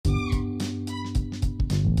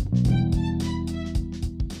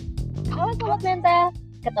Halo Sobat Mental,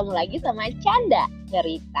 ketemu lagi sama Canda,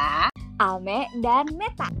 Cerita, Ame, dan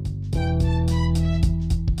Meta.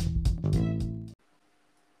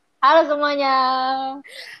 Halo semuanya.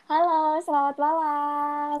 Halo, selamat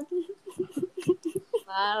malam.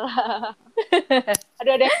 Malam.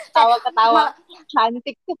 Aduh, ada ketawa-ketawa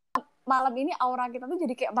cantik tuh. Malam ini aura kita tuh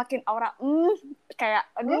jadi kayak makin aura, kayak,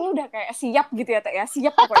 udah kayak siap gitu ya, Teh ya.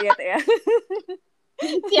 Siap pokoknya, Teh ya.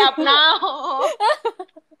 Siap now.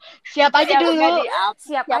 Siap aja dulu. Siap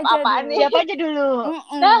Siap aja apaan dulu. nih? Siap aja dulu.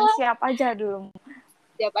 Siap aja dulu.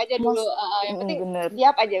 Siap aja dulu. Yang penting bener.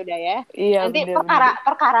 siap aja udah ya. Iya, nanti bener.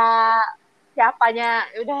 perkara siapanya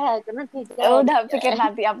udah nanti. Udah pikir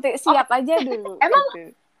nanti, siap aja dulu.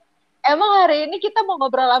 Emang hari ini kita mau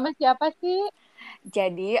ngobrol sama siapa sih?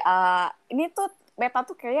 Jadi ini tuh Meta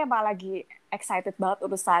tuh kayaknya emang lagi excited banget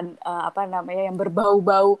urusan yang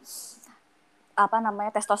berbau-bau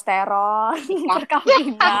testosteron,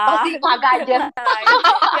 perkawinan. Apa sih kagak aja?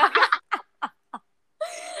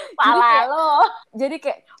 Pala lo. Jadi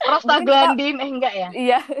kayak prostaglandin enggak ya?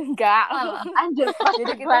 Iya, enggak. Anjir,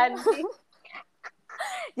 prostaglandin.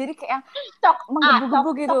 Jadi kayak yang menggebu-gebu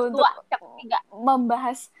gitu untuk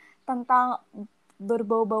membahas tentang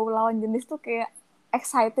berbau-bau lawan jenis tuh kayak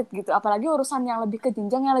excited gitu. Apalagi urusan yang lebih ke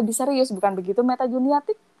jenjang yang lebih serius, bukan begitu Meta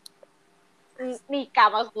Juniatik? Nikah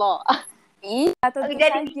mas lo. Iya, tentu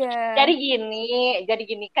saja. Jadi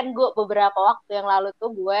gini kan gue beberapa waktu yang lalu tuh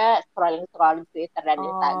gue scrolling Twitter dan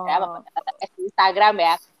Instagram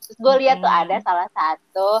ya. Terus gue lihat tuh ada salah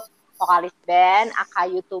satu vokalis band,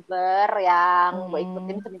 YouTuber yang gue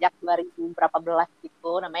ikutin semenjak 2000 berapa belas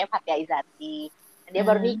gitu, namanya Fathia Izzati. Dia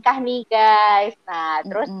baru nikah nih guys. Nah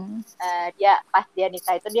terus dia pas dia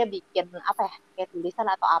nikah itu dia bikin kayak tulisan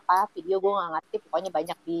atau video gue nggak ngerti, pokoknya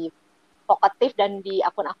banyak di Vokatif dan di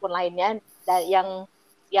akun-akun lainnya, dan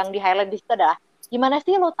yang di highlight di situ adalah gimana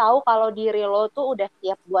sih lo tahu kalau diri lo tuh udah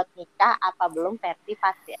siap buat nikah apa belum versi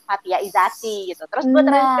Fathia Izzati gitu. Terus gue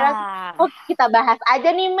terinspirasi, kita bahas aja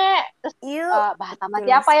nih terus bahas sama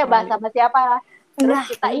siapa ya, terus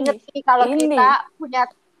kita inget sih kalau kita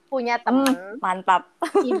punya temen mantap,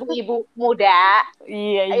 ibu-ibu muda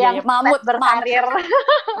yang mamut berkarir,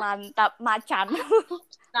 mantap, macan mamut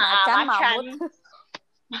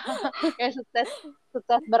yang sukses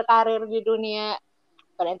berkarir di dunia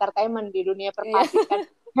entertainment, di dunia perpastikan.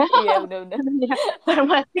 Iya benar.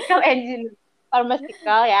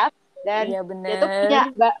 Pharmaceutical ya. Dan dia tuh punya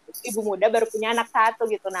ibu muda baru punya anak satu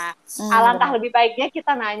gitu. Nah, alangkah lebih baiknya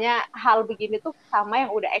kita nanya hal begini tuh sama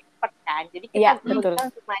yang udah expert kan. Jadi kita berusaha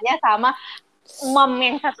untuk nanya sama mom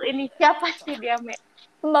yang satu ini. Siapa sih dia, Me?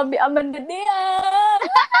 Mami Amanda dia.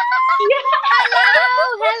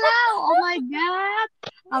 Hello, oh my god.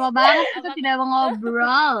 Lama banget kita tidak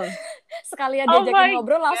ngobrol. Sekalian diajakin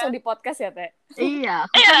ngobrol langsung di podcast ya, Teh? Iya,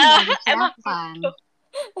 aku kan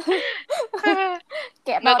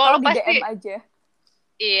kayak tahu di DM aja.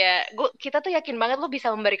 Iya, kita tuh yakin banget lo bisa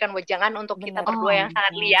memberikan wejangan untuk kita berdua yang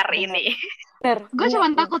sangat liar ini. Gue cuma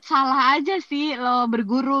takut salah aja sih lo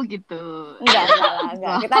berguru gitu. Enggak.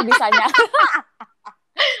 Kita bisanya.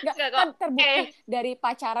 Enggak, kan terbukti dari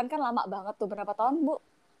pacaran kan lama banget tuh. Berapa tahun, Bu?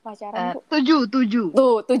 Pacaran, Bu? 7.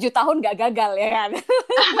 Tuh, 7 tahun gak gagal ya kan?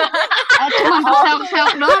 Cuma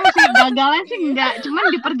keseok-seok doang sih. Gagalnya sih enggak. Cuman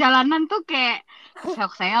di perjalanan tuh kayak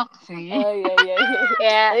keseok-seok sih. Oh iya.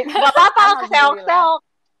 Ya, gak apa-apa keseok-seok.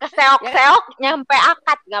 Keseok-seok nyampe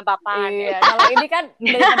akad gak apa-apa. Iya, kalau ini kan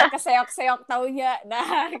daripada keseok-seok taunya.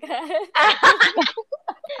 Nah, kan.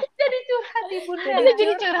 Jadi curhat ibunda.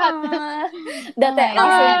 Jadi curhat. Udah Teh,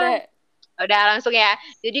 langsung Teh. Udah langsung ya.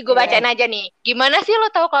 Jadi gue bacain aja nih. Gimana sih lo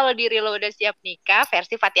tahu kalau diri lo udah siap nikah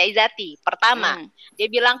versi Fathia Izzati? Pertama, dia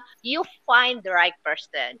bilang you find the right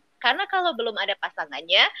person. Karena kalau belum ada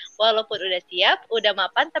pasangannya, walaupun udah siap, udah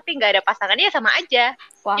mapan, tapi nggak ada pasangannya ya sama aja.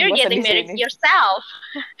 Wah, you're getting married yourself.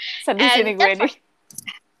 Sedih sini gue nih.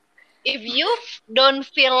 If you don't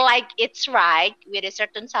feel like it's right with a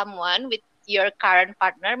certain someone, with your current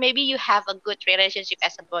partner, maybe you have a good relationship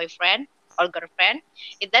as a boyfriend or girlfriend,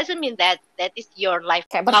 it doesn't mean that is your life.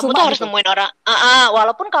 Kamu tuh harus nemuin orang,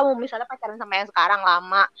 walaupun kamu misalnya pacaran sama yang sekarang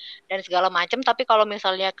lama dan segala macam, tapi kalau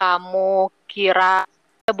misalnya kamu kira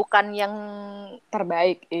bukan yang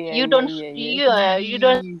terbaik, you don't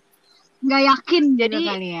nggak yakin jadi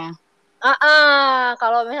kali ya.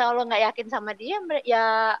 Kalau misalnya lo nggak yakin sama dia,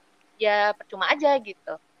 ya percuma aja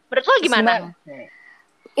gitu. Menurut lo gimana?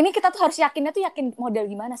 Ini kita tuh harus yakinnya tuh yakin model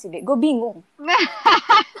gimana sih, Dek? Gue bingung.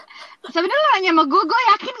 Sebenarnya lo nanya sama gue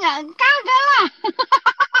yakin nggak? Kagak lah.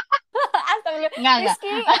 Nggak.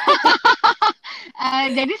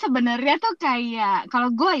 Jadi sebenarnya tuh kayak kalau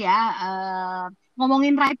gue ya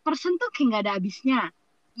ngomongin right person tuh kayak nggak ada habisnya.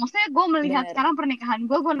 Maksudnya gue melihat sekarang pernikahan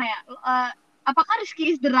gue nanya, apakah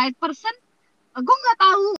Rizky is the right person? Gue nggak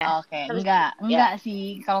tahu. Oke, enggak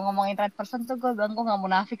sih. Kalau ngomongin right person tuh gue bilang gue nggak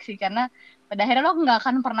munafik sih, karena pada akhirnya lo nggak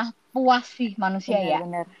akan pernah puas sih manusia ya.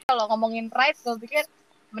 Kalau ngomongin right, gue pikir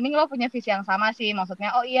mending lo punya visi yang sama sih.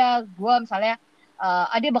 Maksudnya, oh iya, gue misalnya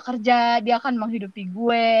dia bekerja, dia akan menghidupi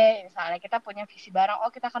gue. Misalnya kita punya visi bareng,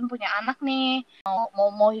 oh kita akan punya anak nih,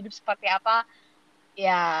 mau hidup seperti apa?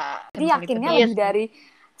 Ya, dia yakinnya lebih dari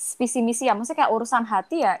visi misi ya, maksudnya kayak urusan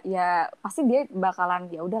hati ya pasti dia bakalan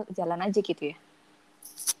ya udah jalan aja gitu ya.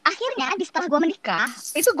 Akhirnya di setelah gue menikah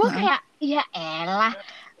itu gue kayak ya elah,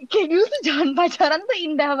 kayak dulu tuh jangan pacaran tuh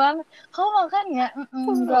indah banget. Kau makan ya?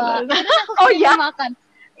 Enggak. Oh iya makan.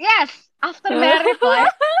 Yes, after married lah.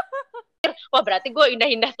 Wah berarti gue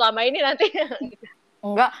indah-indah selama ini nanti.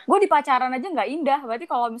 Enggak, gue di pacaran aja nggak indah. Berarti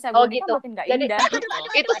kalau misalnya gue nikah makin nggak indah.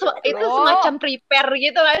 Itu semacam prepare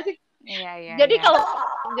gitu nggak sih? Iya. Jadi kalau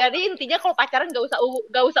intinya kalau pacaran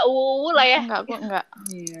nggak usah lah ya. Enggak.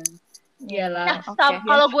 Iyalah. Nah,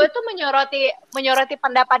 kalau gue tuh menyoroti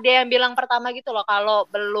pendapat dia yang bilang pertama gitu loh, kalau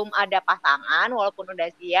belum ada pasangan walaupun udah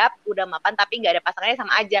siap, udah mapan tapi nggak ada pasangannya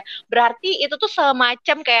sama aja. Berarti itu tuh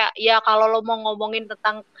semacam kayak ya kalau lo mau ngomongin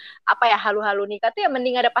tentang apa ya halu-halu nikah tuh ya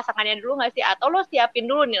mending ada pasangannya dulu nggak sih? Atau lo siapin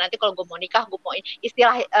dulu nih nanti kalau gue mau nikah, gue mau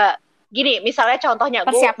istilah gini, misalnya contohnya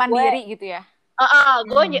persiapan diri gitu ya.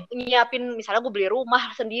 Gue nyiapin misalnya gue beli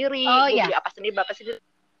rumah sendiri, beli apa sendiri, bapak sendiri,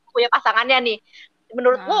 punya pasangannya nih.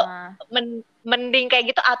 Menurut lu mending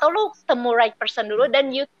kayak gitu atau lu temu right person dulu dan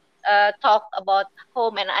you talk about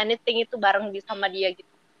home and anything itu bareng sama dia gitu?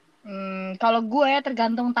 Kalau gue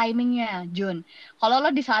tergantung timingnya, Jun. Kalau lo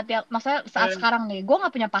di saat saat sekarang nih, gue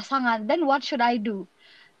nggak punya pasangan, then what should I do?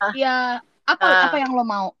 Ya apa yang lo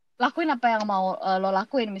mau lakuin, apa yang mau lo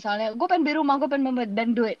lakuin. Misalnya gue pengen beli rumah, gue pengen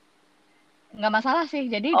dan do it, nggak masalah sih.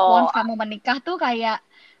 Jadi once kamu menikah tuh kayak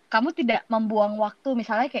kamu tidak membuang waktu.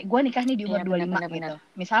 Misalnya kayak gue nikah nih di umur 25 gitu.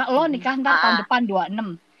 Misalnya lo nikah ntar tahun depan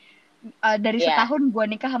 26. Dari setahun gue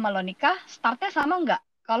nikah sama lo nikah, startnya sama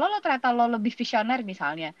nggak? Kalau lo ternyata lo lebih visioner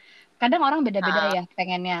misalnya. Kadang orang beda-beda ya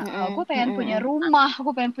pengennya. Gue pengen punya rumah,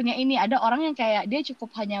 gue pengen punya ini. Ada orang yang kayak dia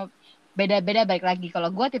cukup hanya beda-beda balik lagi.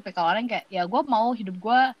 Kalau gue tipikal orang kayak ya gue mau hidup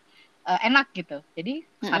gue enak gitu. Jadi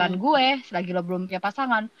saran gue selagi lo belum punya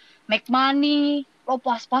pasangan, make money, lo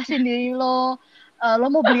puas-puasin diri lo.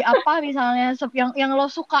 Lo mau beli apa misalnya yang lo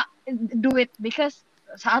suka, do it, because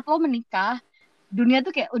saat lo menikah dunia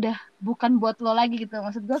tuh kayak udah bukan buat lo lagi gitu.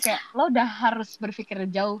 Maksud gue kayak lo udah harus berpikir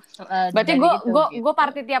jauh. Berarti gue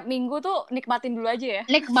party tiap minggu tuh nikmatin dulu aja ya.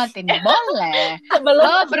 Nikmatin boleh.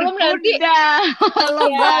 Sebelum nanti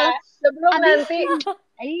sebelum nanti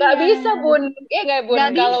nggak bisa bun, nggak bun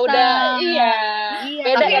kalau udah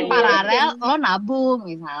beda tapi paralel lo nabung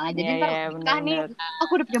misalnya, jadi ntar nikah nih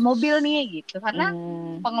aku udah punya mobil nih gitu, karena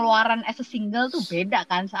pengeluaran as a single tuh beda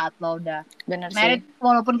kan saat lo udah married.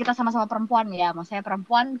 Walaupun kita sama-sama perempuan ya, maksudnya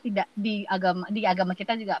perempuan tidak di agama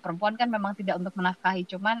kita juga perempuan kan memang tidak untuk menafkahi,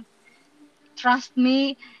 cuman trust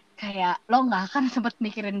me kayak lo nggak akan sempet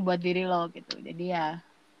mikirin buat diri lo gitu. Jadi ya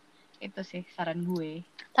itu sih saran gue.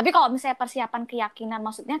 Tapi kalau misalnya persiapan keyakinan,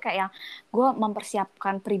 maksudnya kayak yang gue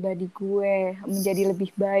mempersiapkan pribadi gue menjadi lebih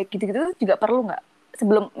baik gitu-gitu juga perlu nggak?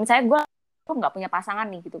 Sebelum misalnya gue nggak punya pasangan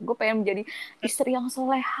nih gitu, gue pengen menjadi istri yang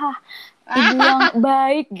solehah, ibu yang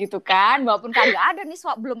baik gitu kan, walaupun kagak ada nih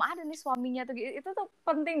belum ada nih suaminya tuh, itu tuh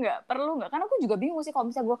penting nggak? Perlu nggak? Karena gue juga bingung sih kalau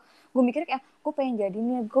misalnya gue mikir kayak gue pengen jadi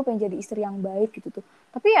nih, gue pengen jadi istri yang baik gitu tuh.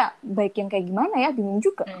 Tapi ya baik yang kayak gimana ya, bingung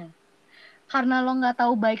juga. Karena lo nggak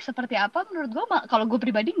tahu baik seperti apa, menurut gue kalau gue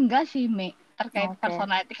pribadi enggak sih, Me, terkait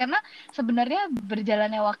personality. Karena sebenarnya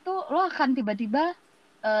berjalannya waktu lo akan tiba-tiba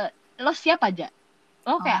lo siap aja,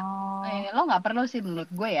 lo kayak lo nggak perlu sih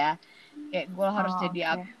menurut gue ya, kayak gue harus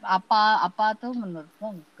jadi apa tuh menurut gue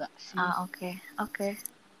enggak sih.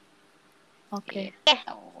 Oke.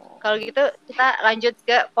 Kalau gitu kita lanjut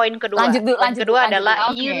ke poin kedua. Poin kedua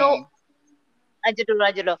adalah lanjut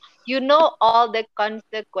dulu. You know all the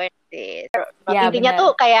consequences. Intinya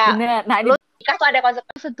tuh kayak lu nikah tuh ada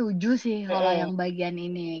konsekuensi. Setuju sih kalau yang bagian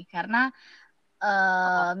ini, karena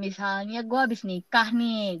misalnya gue habis nikah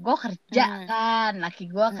nih, gue kerja kan, laki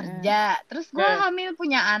gue kerja, terus gue hamil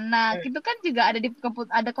punya anak, itu kan juga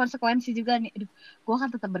ada konsekuensi juga nih. Gue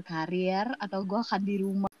akan tetap berkarir atau gue akan di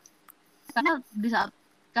rumah, karena di saat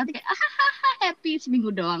nanti kayak happy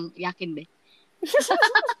seminggu doang, yakin deh.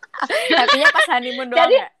 Happy-nya pas honeymoon doang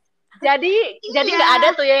ya? Jadi nggak ada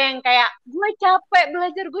tuh ya yang kayak gue capek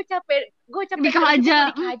belajar, gue capek nikah aja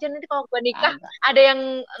nanti kalau gue nikah ada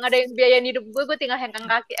yang biayain hidup gue tinggal hengkang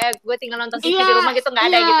kaki, gue tinggal nonton TV di rumah gitu, nggak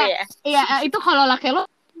ada gitu ya? Iya, itu kalau laki lo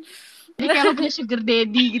jadi kayak lo punya sugar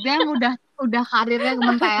daddy gitu yang udah karirnya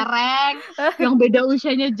mentereng, yang beda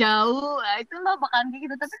usianya jauh, nah itu lo bakalan kayak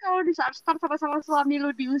gitu. Tapi kalau di saat start sama suami lo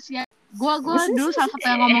di usia, gue dulu salah satu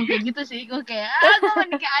yang ngomong kayak gitu sih, gue kayak gue mau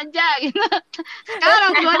nikah aja gitu.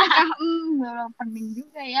 Sekarang gue nikah, belum penting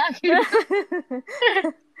juga ya gitu.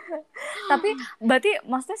 Tapi berarti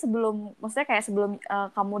maksudnya kayak sebelum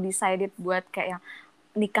kamu decided buat kayak yang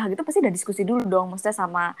nikah gitu pasti udah diskusi dulu dong, maksudnya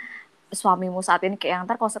sama suamimu saat ini kayak yang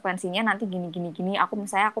ntar konsekuensinya nanti gini aku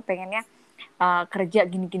pengennya kerja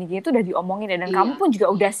gini itu udah diomongin ya, dan kamu pun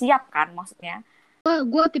juga udah siap kan maksudnya.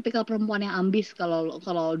 Gue tipikal perempuan yang ambis kalau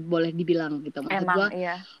boleh dibilang gitu. Maksud Emang,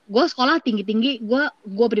 gue sekolah tinggi,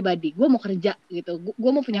 gue pribadi, gue mau kerja gitu,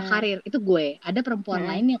 gue mau punya karir, itu gue. Ada perempuan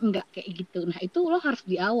lain yang enggak kayak gitu. Nah itu lo harus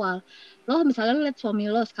di awal. Lo misalnya lo liat suami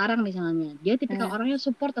lo sekarang misalnya, dia tipikal orangnya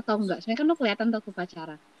support atau enggak. Sebenarnya kan lo kelihatan tuh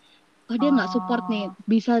pacaran. Oh dia nggak support nih,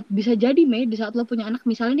 bisa jadi Mei di saat lo punya anak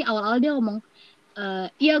misalnya di awal-awal dia ngomong,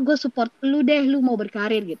 iya gue support lu deh, lu mau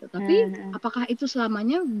berkarir gitu. Tapi apakah itu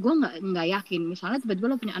selamanya? Gue nggak yakin. Misalnya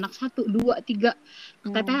tiba-tiba lo punya anak 1, 2, 3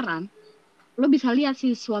 keteteran, lo bisa lihat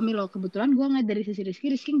si suami lo. Kebetulan gue ngeliat dari sisi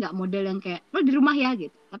Rizky nggak model yang kayak lo di rumah ya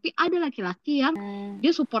gitu. Tapi ada laki-laki yang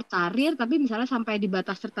dia support karir, tapi misalnya sampai di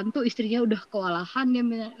batas tertentu istrinya udah kewalahan,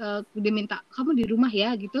 dia minta kamu di rumah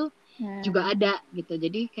ya gitu, juga ada gitu.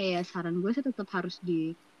 Jadi kayak saran gue sih tetap harus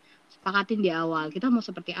disepakatin di awal. Kita mau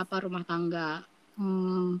seperti apa rumah tangga,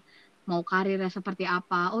 mau karirnya seperti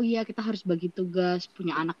apa. Oh iya kita harus bagi tugas,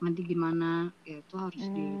 punya anak nanti gimana, ya itu harus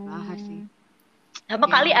dibahas sih. Sama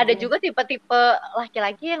kali ada juga tipe-tipe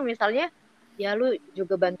laki-laki yang misalnya ya lu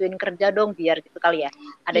juga bantuin kerja dong biar gitu kali ya.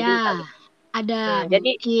 Ada juga kali. Ada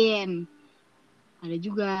mungkin. Ada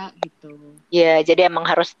juga gitu. Ya, jadi emang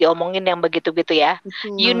harus diomongin yang begitu-gitu ya.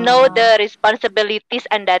 Betul. You know the responsibilities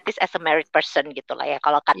and that is as a married person gitu lah ya.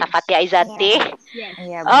 Kalau kata Fathia Izati.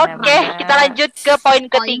 Oke, kita lanjut ke poin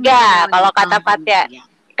ketiga. Kalau kata Fathia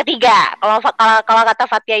ketiga, kalau kata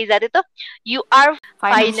Fathia Izati itu you are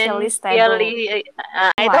financially stable.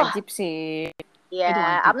 Itu wajib sih.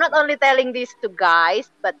 Yeah, I'm not only telling this to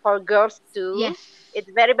guys, but for girls too. Yes.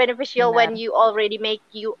 It's very beneficial when you already make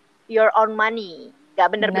your own money,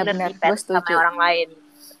 gak bener-bener depend sama orang lain.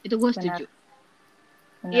 Itu gue setuju.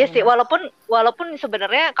 Iya sih, walaupun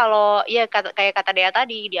sebenarnya kalau ya kayak kata Dea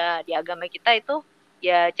tadi, dia di agama kita itu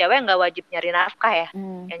ya cewek nggak wajib nyari nafkah ya,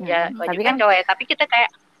 yang wajib kan cowok ya. Tapi kita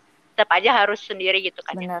kayak tetap aja harus sendiri gitu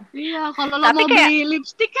kan. Bener. Iya, kalau lo mau beli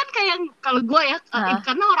lipstick kan kayak kalau gue ya,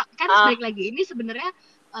 karena orang kan balik lagi ini sebenarnya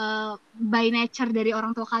by nature dari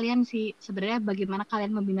orang tua kalian sih. Sebenarnya bagaimana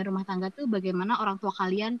kalian membina rumah tangga tuh bagaimana orang tua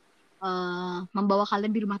kalian membawa kalian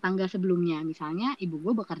di rumah tangga sebelumnya. Misalnya ibu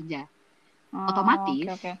gue bekerja, otomatis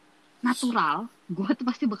natural gue tuh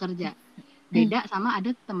pasti bekerja. Beda sama ada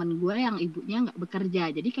temen gue yang ibunya nggak bekerja,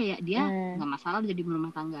 jadi kayak dia nggak masalah jadi rumah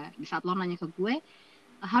tangga. Di saat lo nanya ke gue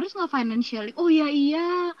harus nggak financially, oh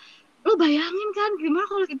iya lo bayangin kan gimana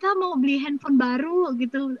kalau kita mau beli handphone baru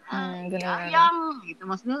gitu, yang gitu.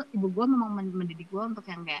 Maksudnya ibu gue memang mendidik gue untuk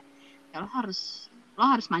yang kayak ya lo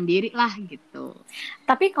harus mandiri lah gitu.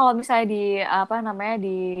 Tapi kalau misalnya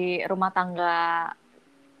di rumah tangga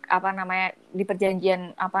di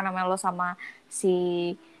perjanjian lo sama si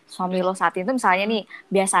suami lo saat itu misalnya nih,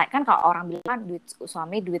 biasa kan kalau orang bilang duit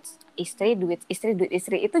suami duit istri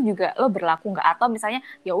itu juga lo berlaku nggak? Atau misalnya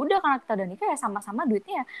ya udah karena kita udah nikah ya sama-sama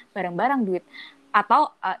duitnya ya bareng-bareng duit,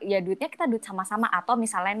 atau ya duitnya kita duit sama-sama, atau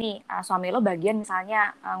misalnya nih suami lo bagian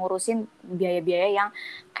misalnya ngurusin biaya-biaya yang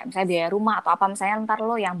kayak misalnya biaya rumah atau apa, misalnya ntar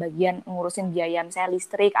lo yang bagian ngurusin biaya misalnya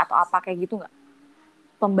listrik atau apa kayak gitu nggak?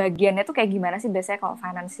 Pembagiannya tuh kayak gimana sih biasanya kalau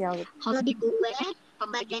finansial gitu? Kalau di gue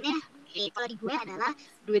pembagiannya kalau di gue adalah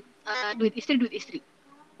duit istri.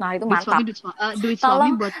 Nah itu mantap. Duit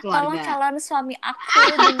suami buat keluarga. Tolong calon suami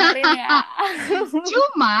aku dengerin ya.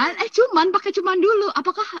 cuman pakai cuman dulu.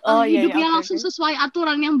 Apakah hidupnya langsung sesuai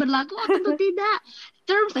aturan yang berlaku? Oh tentu tidak.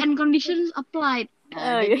 Terms and conditions applied.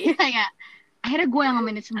 Jadi kayak akhirnya gue yang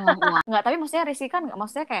nge-manage semua uang. Nggak, tapi maksudnya risikan nggak?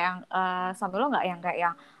 Maksudnya kayak yang suami lo nggak yang kayak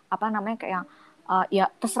yang kayak yang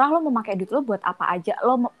ya terserah lo mau pakai duit lo buat apa aja.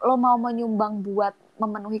 Lo mau menyumbang buat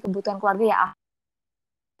memenuhi kebutuhan keluarga ya.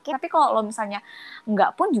 Tapi kalau lo misalnya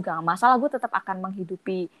nggak pun juga nggak masalah, gue tetap akan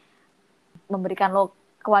memberikan lo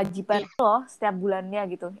kewajiban lo setiap bulannya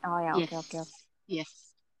gitu. Oh ya, oke.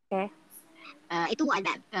 Yes. Oke. Itu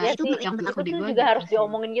ada. Itu yang berlaku di gue juga harus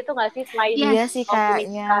diomongin gitu nggak sih? Selain iya sih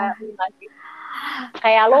kayaknya.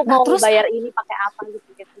 Kayak lo mau bayar ini pakai apa gitu.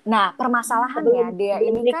 Nah permasalahannya dia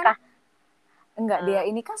ini kan dia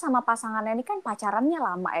ini kan sama pasangannya ini kan pacarannya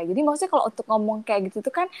lama ya. Jadi maksudnya kalau untuk ngomong kayak gitu tuh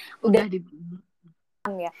kan udah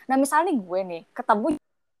ya. Nah misalnya gue nih ketemu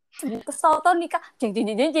Terus tahu-tahu nikah, jeng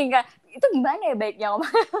kan. Itu gimana ya baiknya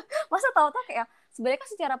ngomong? Masa tahu-tahu kayak sebenarnya kan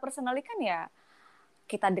secara personally kan ya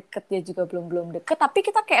kita deket ya juga belum deket, tapi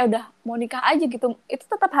kita kayak udah mau nikah aja gitu. Itu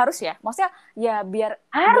tetap harus ya? Maksudnya ya biar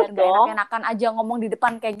Harus gak dong. enak-enakan aja ngomong di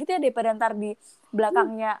depan kayak gitu ya daripada ntar di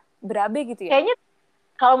belakangnya berabe gitu ya. Kayaknya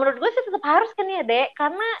kalau menurut gue sih tetap harus kan ya, Dek.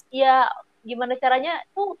 Karena ya gimana caranya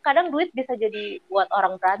tuh kadang duit bisa jadi buat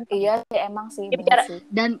orang berantem. Iya sih, emang sih, Ya, bener sih.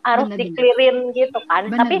 Dan harus diklirin gitu kan.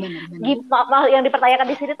 Tapi yang dipertanyakan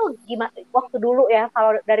di sini tuh gimana waktu dulu ya,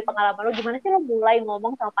 kalau dari pengalaman lo gimana sih lo mulai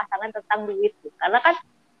ngomong sama pasangan tentang duit tuh? Karena kan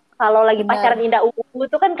kalau lagi pacaran indah ungu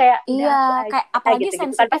itu kan kayak iya, kayak apalagi gitu,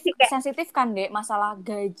 sensitif kan Dek, masalah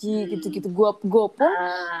gaji gitu-gitu. Gue pun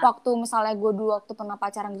waktu misalnya gue dulu waktu pernah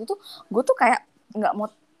pacaran gitu tuh, gue tuh kayak nggak mau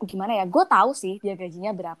gimana ya, gue tahu sih dia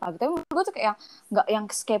gajinya berapa gitu, tapi gue tuh kayak nggak yang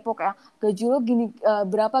kepo kayak gaji lo gini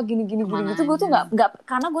berapa gini gitu. Gue tuh nggak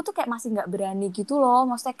karena gue tuh kayak masih nggak berani gitu loh,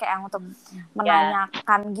 maksudnya kayak yang untuk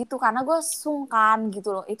menanyakan gitu karena gue sungkan gitu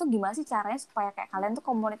loh. Itu gimana sih caranya supaya kayak kalian tuh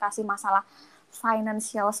komunikasi masalah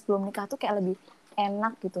financial sebelum nikah tuh kayak lebih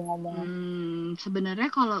enak gitu ngomongnya? Sebenarnya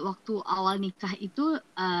kalau waktu awal nikah itu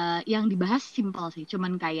yang dibahas simpel sih,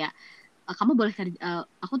 cuman kayak kamu boleh kerja,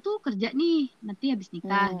 aku tuh kerja nih nanti habis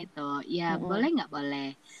nikah gitu, ya boleh nggak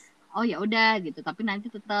boleh? Oh ya udah gitu, tapi nanti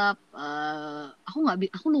tetap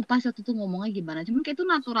aku lupa sih waktu itu ngomongnya gimana, cuman kayak itu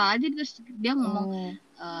natural aja. Terus dia ngomong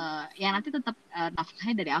ya nanti tetap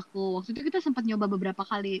nafkahnya dari aku. Waktu itu kita sempat nyoba beberapa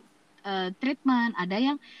kali treatment. Ada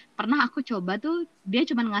yang pernah aku coba tuh dia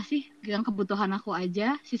cuma ngasih yang kebutuhan aku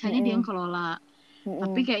aja, sisanya dia yang kelola.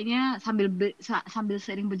 Tapi kayaknya sambil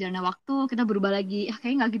seiring berjalannya waktu kita berubah lagi,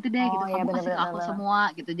 kayak nggak gitu deh gitu, kamu kasih ke aku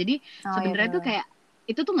semua gitu. Jadi sebenarnya tuh kayak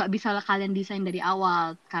itu tuh nggak bisa kalian desain dari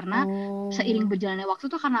awal, karena seiring berjalannya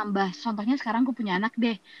waktu tuh akan nambah. Contohnya sekarang gue punya anak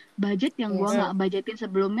deh, budget yang gue nggak budgetin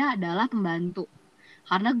sebelumnya adalah pembantu,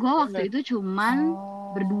 karena gue waktu itu cuman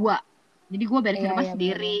berdua. Jadi gue beresin rumah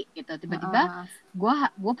sendiri gitu. Tiba-tiba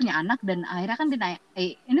gue punya anak dan akhirnya kan ditanya,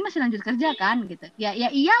 ini masih lanjut kerja kan gitu. Ya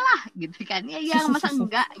iyalah gitu kan. Ya masa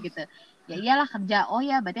enggak gitu. Ya iyalah kerja. Oh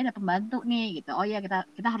ya berarti ada pembantu nih gitu. Oh ya kita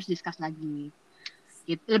harus discuss lagi.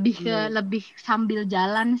 Gitu. Lebih sambil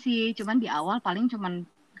jalan sih. Cuman di awal paling cuman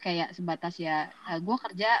kayak sebatas ya gue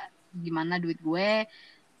kerja gimana duit gue,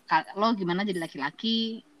 lo gimana jadi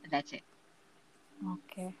laki-laki, that's it.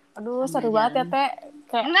 Oke. Aduh, seru banget ya, Teh.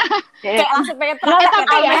 Kayak langsung pengen teriak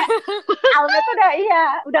ya. Alma tuh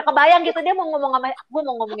udah kebayang gitu, dia mau ngomong sama gue,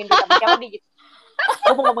 mau ngomongin dia sama siapa gitu.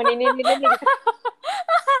 Gue mau ngomongin ini gitu.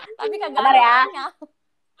 Tapi kagak ada orangnya.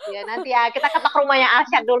 Ya nanti ya kita ketok rumahnya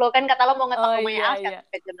Arsyad dulu kan, kata lo mau ngetok rumahnya Arsyad.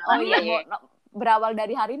 Mau berawal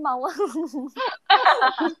dari harimau.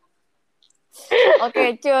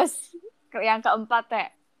 Oke, cus. Yang keempat, Teh.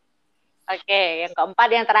 Oke, yang keempat,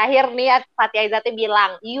 yang terakhir nih, Fathia Izzati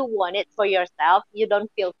bilang, you want it for yourself, you don't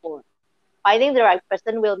feel full. Finding the right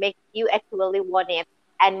person will make you actually want it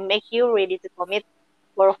and make you ready to commit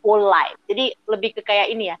for whole life. Jadi lebih ke kayak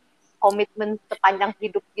ini ya, komitmen sepanjang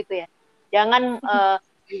hidup gitu ya. Jangan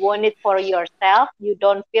you want it for yourself, you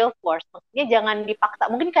don't feel forced. Maksudnya jangan dipaksa.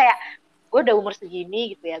 Mungkin kayak gue udah umur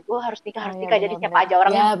segini gitu ya, gue harus nikah jadi siapa aja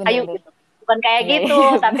orang yang ayu gitu. Bukan kayak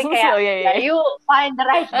gitu, tapi kayak you find the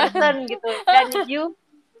right person gitu, dan you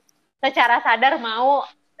secara sadar mau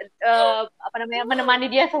menemani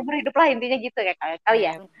dia seumur hidup lah, intinya gitu ya kali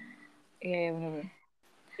ya. Iya benar.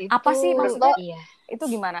 Apa sih maksudnya? Iya. Itu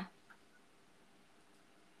gimana?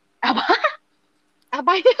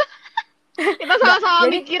 Apa ya? Kita sama-sama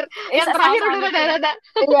mikir. Yang terakhir udah rada.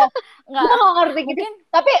 Iya. Gue nggak ngerti gitu.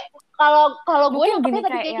 Tapi kalau gue nangkepnya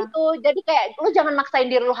tadi kayak gitu. Jadi kayak lu jangan maksain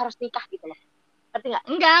diri lu harus nikah gitu loh. Ngerti nggak?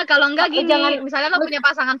 Enggak, kalau enggak gini. Misalnya lo punya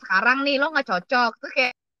pasangan sekarang nih, lo nggak cocok, tuh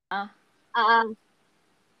kayak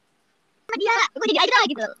dia, gue jadi aja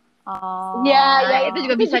gitu. Ya itu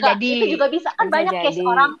juga bisa jadi. Itu juga bisa kan, banyak case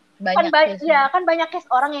orang. Kan banyak case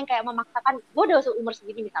orang yang kayak memaksakan, gue udah umur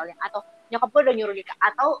segini misalnya, atau nyokap gue udah nyuruh nikah,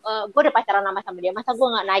 atau gue udah pacaran sama dia, masa gue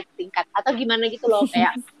nggak naik tingkat atau gimana gitu loh.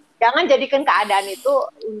 Kayak jangan jadikan keadaan itu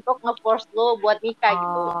untuk nge-force lo buat nikah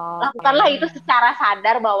gitu. Lakukanlah itu secara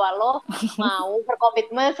sadar bahwa lo mau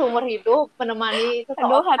berkomitmen seumur hidup menemani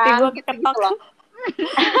seseorang. Hati gue keketok gitu loh.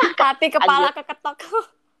 Hati kepala keketok.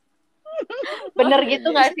 Bener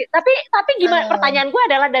gitu nggak sih? Tapi gimana? Pertanyaan gue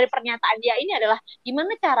adalah dari pernyataan dia ini adalah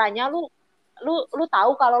gimana caranya lu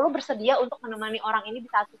tahu kalau lu bersedia untuk menemani orang ini di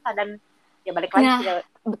saat susah, dan ya balik lagi.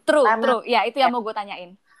 True. Ya itu yang mau gue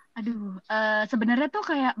tanyain. Aduh, sebenarnya tuh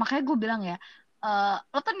kayak makanya gue bilang ya,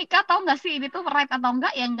 lo tuh nikah tahu nggak sih ini tuh right atau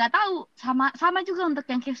enggak? Ya nggak tahu. Sama juga untuk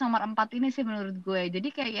yang case nomor 4 ini sih menurut gue.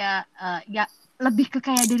 Jadi kayak ya lebih ke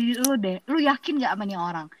kayak diri lo deh. Lo yakin nggak sama nih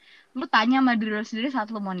orang? lu tanya sama diri lu sendiri saat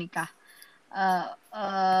lu mau nikah.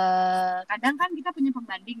 Kadang kan kita punya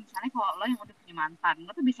pembanding, misalnya kalau lo yang udah punya mantan,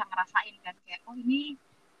 lo tuh bisa ngerasain kan kayak oh ini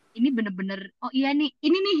bener-bener oh iya nih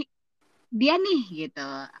ini nih dia nih gitu.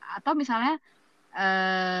 Atau misalnya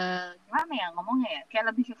gimana ya ngomongnya ya,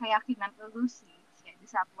 kayak lebih ke keyakinan lu sih. Kayak di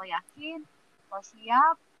saat lo yakin, lo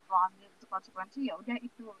siap, lo ambil itu konsekuensi, ya udah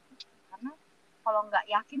itu. Karena kalau nggak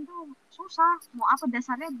yakin tuh susah, mau apa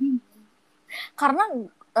dasarnya bingung. Karena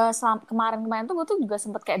kemarin tuh gue tuh juga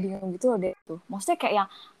sempet kayak bingung gitu loh deh tuh. Maksudnya kayak yang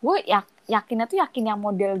gue yakinnya tuh yakin yang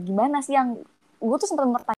model gimana sih, yang gue tuh sempat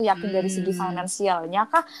bertanya yakin dari segi finansialnya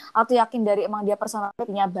kah, atau yakin dari emang dia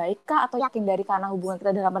personalitinya baik kah, atau yakin dari karena hubungan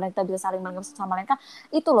kita dalam mana kita bisa saling mengerti sama lain kah.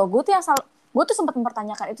 Itu loh gue tuh yang gue tuh sempat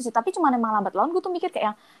mempertanyakan itu sih, tapi cuma emang lambat laun gue tuh mikir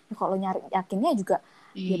kayak yang ya kalau nyari yakinnya juga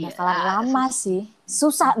ya bakalan lama sih,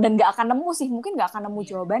 susah dan gak akan nemu sih, mungkin gak akan nemu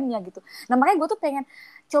jawabannya gitu. Nah makanya gue tuh pengen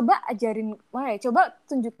coba ajarin, coba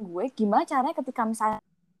tunjuk gue gimana caranya ketika misalnya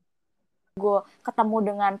gue ketemu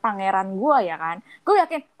dengan pangeran gue ya kan, gue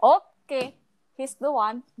yakin oke, he's the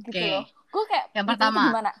one gitu loh. Gue kayak yang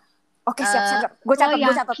pertama gimana? Oke, siap. Gue catat.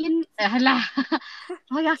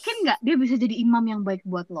 Lo yakin nggak dia bisa jadi imam yang baik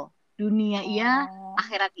buat lo? Dunia iya,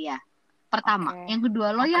 akhirat iya. Pertama. Yang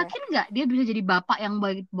kedua, lo yakin nggak dia bisa jadi bapak yang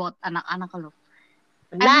baik buat anak-anak lo?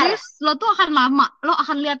 Benar. At least lo tuh akan lama. Lo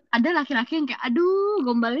akan lihat ada laki-laki yang kayak, aduh,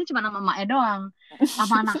 gombalnya cuma sama emaknya doang.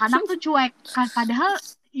 Sama anak-anak tuh cuek. Padahal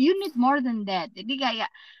you need more than that. Jadi kayak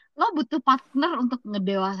lo butuh partner untuk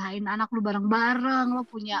ngedewasain anak lo bareng-bareng. Lo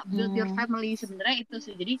punya build your family. Sebenarnya itu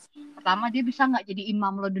sih. Jadi pertama, dia bisa nggak jadi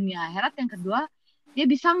imam lo dunia akhirat. Yang kedua, dia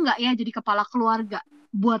bisa nggak ya jadi kepala keluarga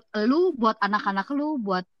buat lo, buat anak-anak lo,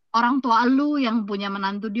 buat orang tua lo yang punya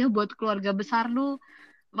menantu dia, buat keluarga besar lo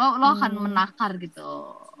akan menakar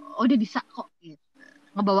gitu. Oh dia bisa kok gitu,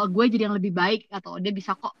 ngebawa gue jadi yang lebih baik, atau dia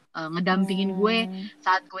bisa kok ngedampingin gue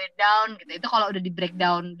saat gue down gitu. Itu kalau udah di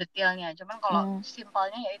breakdown detailnya. Cuman kalau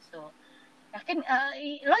simpelnya ya itu yakin,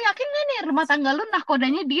 lo yakin gak nih rumah tangga lo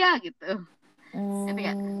nahkodanya dia gitu. Gitu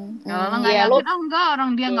ya. Kalau lo nggak yakin, enggak, orang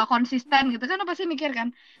dia nggak konsisten gitu kan, lo pasti mikir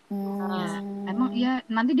kan, ya emang ya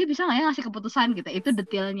nanti dia bisa nggak ya ngasih keputusan gitu. Itu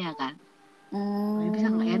detailnya kan. Dia bisa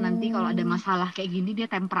nggak ya nanti kalau ada masalah kayak gini, dia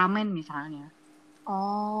temperamen misalnya.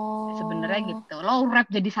 Sebenarnya gitu. Lo rap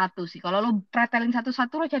jadi satu sih. Kalau lo pretelin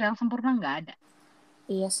satu-satu, lo cari yang sempurna nggak ada.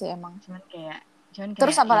 Iya sih emang. Cuman kayak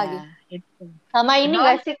terus apa lagi? Itu. Sama ini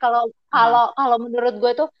nggak sih, kalau menurut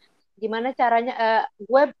gue tuh gimana caranya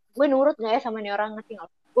gue nurut nggak ya sama nih orang, ngerti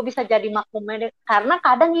nggak? Gue bisa jadi makmumnya karena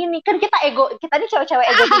kadang ini kan kita nih cewek-cewek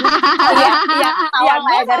ego tinggi.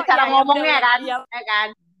 Iya, dari cara ngomongnya kan, ya kan,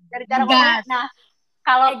 dari cara ngomongnya. Nah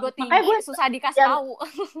kalau ego tinggi gue susah dikasih tahu.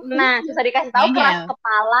 Susah dikasih tahu, keras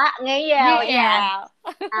kepala, ngeyel ya.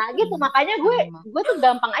 Nah gitu, makanya gue tuh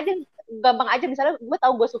gampang aja misalnya gue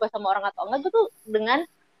tahu gue suka sama orang atau enggak, gue tuh dengan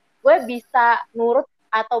gue bisa nurut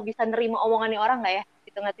atau bisa nerima omongan nih orang nggak ya,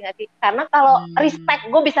 gitu, ngerti. Karena kalau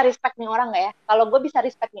respect, gue bisa respect nih orang nggak ya. Kalau gue bisa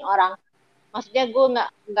respect nih orang, maksudnya gue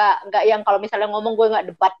nggak yang kalau misalnya ngomong gue nggak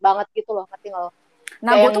debat banget gitu loh, ngerti nggak lo?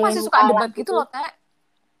 Nah gue tuh masih suka debat gitu loh, Teh.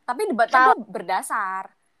 Tapi debatnya tuh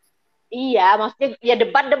berdasar. Iya, maksudnya ya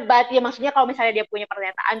debat ya, maksudnya kalau misalnya dia punya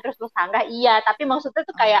pernyataan terus lu sanggah, iya, tapi maksudnya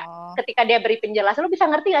tuh kayak ketika dia beri penjelasan, lu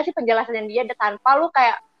bisa ngerti gak sih penjelasannya dia tanpa lu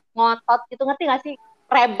kayak ngotot gitu, ngerti gak sih?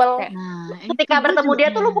 Rebel. Ketika bertemu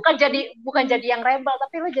dia tuh lu bukan jadi yang rebel,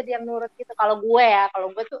 tapi lu jadi yang nurut gitu. Kalau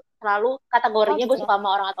gue tuh selalu kategorinya gue suka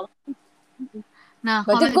sama orang atau. Nah,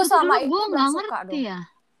 kalau gue sama gue nggak ngerti ya.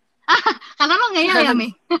 Karena lo ngeyel ya,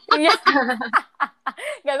 Mi? Iya.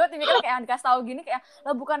 Gak, gue tipikal kayak dikasih tahu gini kayak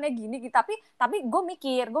lo bukannya gini gitu, tapi gue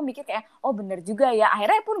mikir kayak oh bener juga ya.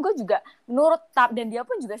 Akhirnya pun gue juga nurut, dan dia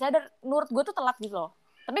pun juga sadar nurut gue tuh telat gitu loh.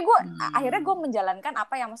 Tapi gue akhirnya gue menjalankan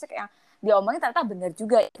apa yang maksudnya kayak dia omongin ternyata bener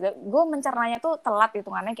juga. Gue mencernanya tuh telat,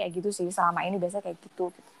 hitungannya kayak gitu sih selama ini, biasanya kayak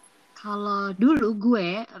gitu. Kalau dulu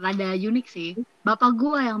gue rada unik sih. Bapak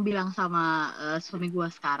gue yang bilang sama suami gue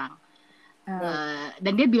sekarang.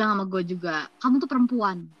 Dan dia bilang sama gue juga, kamu tuh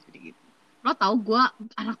perempuan. Jadi gitu. Lo tau gue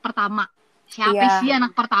anak pertama. Siapa sih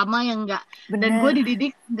anak pertama yang enggak? Dan gue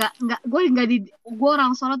dididik gue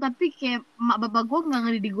orang Solo, tapi kayak emak bapak gue nggak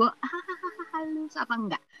ngedidik gue halus apa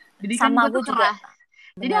enggak. Didikan gue tuh keras.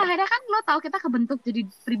 Jadi akhirnya kan lo tau kita kebentuk jadi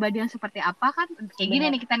pribadi yang seperti apa kan. Kayak gini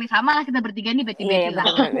nih kita nih, sama lah kita bertiga nih beti-beti lah.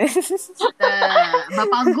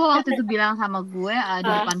 Bapak gue waktu itu bilang sama gue di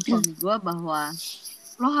depan suami gue bahwa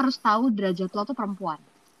lo harus tahu derajat lo tuh perempuan.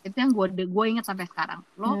 Itu yang gue ingat sampai sekarang.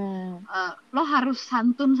 Lo harus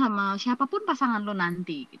santun sama siapapun pasangan lo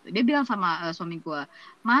nanti gitu. Dia bilang sama suami gue,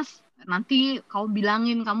 Mas, nanti kamu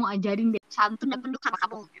bilangin, kamu ajarin dia santun dan tunduk sama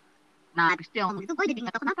kamu gitu. Nah, habis itu yang ngomong itu gue jadi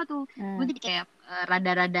nggak tahu kenapa tuh. Gue jadi kayak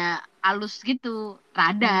rada-rada halus gitu.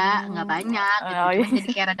 Rada, nggak banyak gitu. Cuma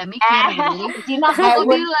jadi kayak rada mikir gitu. Jadi jinak gue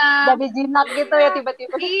bilang. Jadi jinak gitu ya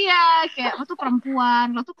tiba-tiba. Iya, kayak lo tuh perempuan.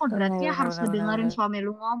 Lo tuh kodratnya harus ngedengerin suami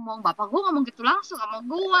lu ngomong. Bapak gue ngomong gitu langsung sama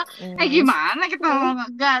gue. Gimana kita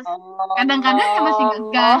ngegas? Kadang-kadang ya masih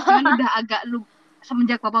ngegas. Cuman udah agak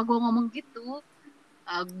semenjak bapak gue ngomong gitu,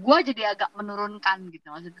 gue jadi agak menurunkan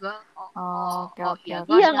gitu. Maksud gue, iya,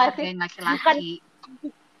 gue harus menghargain laki-laki.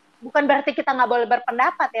 Bukan berarti kita nggak boleh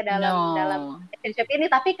berpendapat ya dalam relationship ini,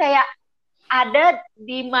 tapi kayak ada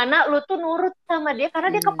di mana lu tuh nurut sama dia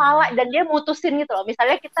karena dia kepala dan dia mutusin gitu loh.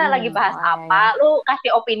 Misalnya kita lagi bahas apa, lu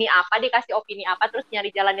kasih opini apa, dia kasih opini apa, terus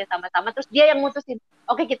nyari jalannya sama-sama, terus dia yang mutusin.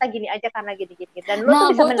 Oke, kita gini aja karena gini-gini. Dan lu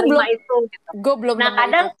tuh bisa menerima itu gitu. Gue belum nah,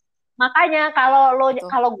 kadang makanya kalau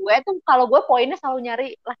gue poinnya selalu nyari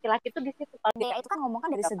laki-laki tuh di situ. Kalau dia itu kan ngomong kan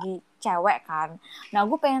dari segi cewek kan. Nah,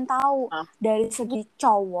 gue pengen tahu dari segi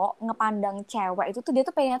cowok ngepandang cewek itu tuh dia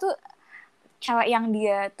tuh pengennya tuh cewek yang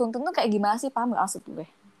dia tuntun tuh kayak gimana sih, paham gak maksud gue?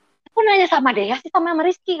 Aku nanya sama Dea sih, sama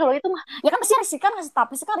Rizky kalau itu mah. Ya kan pasti Rizky kan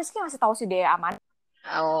ngasih tahu si Dea aman.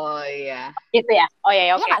 Oh iya. Gitu ya. Oh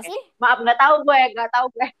iya, oke. Ya, sih? Maaf, nggak tahu gue. Lo tahu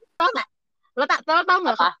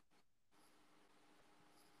nggak? Apa?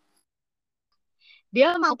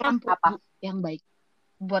 Dia mau perempuan yang baik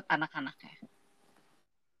buat anak-anaknya.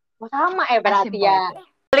 Sama berarti ya.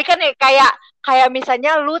 Kan kayak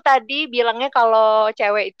misalnya lu tadi bilangnya kalau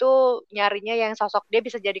cewek itu nyarinya yang sosok dia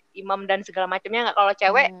bisa jadi imam dan segala macamnya, nggak? Kalau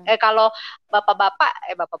cewek kalau bapak-bapak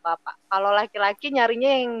kalau laki-laki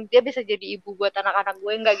nyarinya yang dia bisa jadi ibu buat anak-anak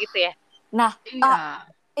gue, nggak gitu ya? Nah,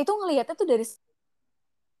 itu ngelihatnya tuh dari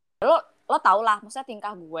lo tau lah, maksudnya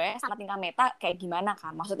tingkah gue sama tingkah Meta kayak gimana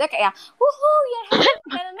kan? Maksudnya kayak ya.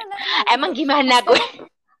 Emang gimana gue?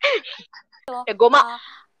 Ya gue mah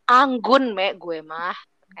anggun gue mah.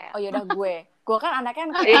 Oh yaudah gue kan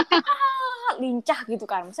anaknya kayak lincah gitu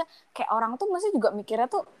kan. Maksudnya kayak orang tuh masih juga mikirnya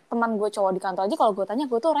tuh teman gue cowok di kantor aja kalau gue tanya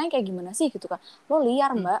gue tuh orangnya kayak gimana sih gitu kan. Lo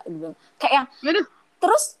liar mbak gitu. Kayak yang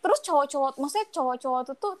terus cowok-cowok, maksudnya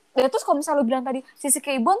cowok-cowok tuh ya terus kalau misalnya lo bilang tadi sisi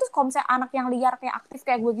keibuan, terus kalau misalnya anak yang liar kayak aktif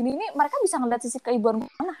kayak gue gini, ini mereka bisa ngeliat sisi keibuan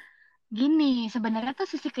mana? Gini, sebenarnya tuh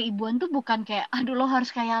sisi keibuan tuh bukan kayak aduh lo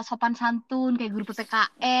harus kayak sopan santun kayak guru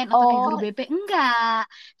PPKN atau kayak guru BP, enggak.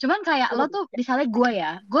 Cuman kayak lo tuh misalnya gue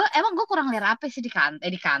emang gue kurang liar apa sih di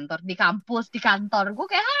kantor, di kampus, di kantor. Gue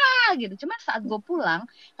kayak gitu. Cuman saat gue pulang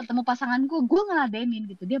ketemu pasangan gue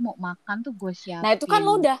ngeladenin gitu. Dia mau makan tuh gue siapin. Nah, itu kan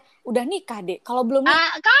lo udah nikah, Dek. Kalau belum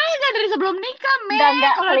nikah kayaknya dari sebelum nikah,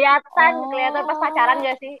 Nggak kelihatan pas pacaran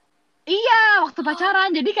gak sih? Iya, waktu pacaran.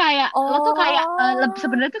 Jadi kayak lo tuh kayak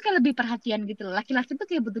sebenarnya tuh kayak lebih perhatian gitu loh. Laki-laki tuh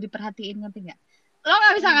kayak butuh diperhatiin, ngerti nggak? Lo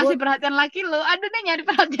nggak bisa ngasih perhatian laki lo. Aduh nih nyari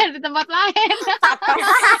perhatian di tempat lain.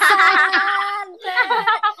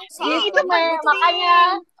 Itu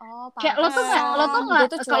makanya. Kayak lo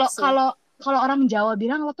tuh kalau orang Jawa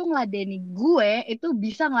bilang lo tuh ngeladeni gue itu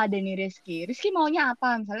bisa ngeladeni Rizky. Rizky maunya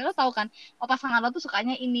apa? Misalnya lo tahu kan, pasangan lo tuh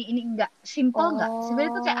sukanya ini enggak, simple nggak?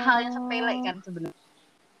 Sebenarnya tuh kayak hal yang sepele kan sebenarnya.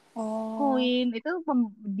 Queen itu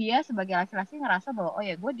dia sebagai laki-laki ngerasa bahwa oh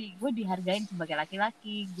ya gue dihargain sebagai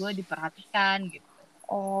laki-laki, gue diperhatikan gitu.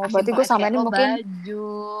 Berarti gue sama ini mungkin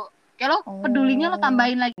baju kayak lo pedulinya lo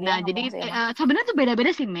tambahin lagi. Nah jadi sebenarnya tuh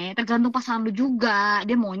beda-beda sih tergantung pasangan lo juga,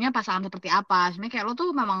 dia maunya pasangan seperti apa. Sebenarnya kayak lo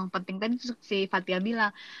tuh memang penting tadi si Fatia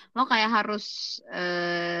bilang lo kayak harus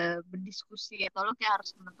berdiskusi atau lo kayak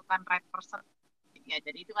harus menentukan right person ya.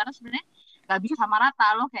 Jadi itu karena sebenarnya gak bisa sama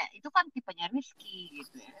rata, lo kayak itu kan tipenya Rizky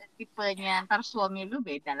gitu ya, tipenya ntar suami lu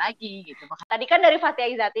beda lagi gitu. Tadi kan dari Fatia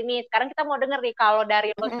Izzati nih, sekarang kita mau denger nih kalau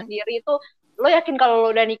dari lo sendiri itu lo yakin kalau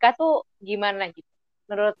lo udah nikah tuh gimana gitu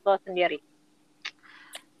menurut lo sendiri?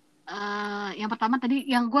 Yang pertama tadi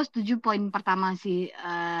yang gue setuju poin pertama si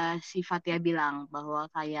Fatia bilang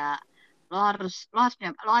bahwa kayak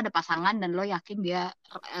lo ada pasangan dan lo yakin dia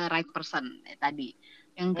right person tadi.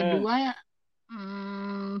 Yang kedua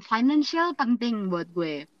financial penting buat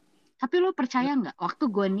gue. Tapi lo percaya nggak waktu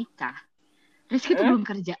gue nikah, Rizky tuh belum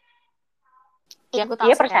kerja. Iya, gue tahu.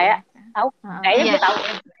 Iya, percaya. Tahu. Kayaknya gue tahu.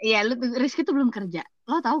 Iya, Rizky tuh belum kerja.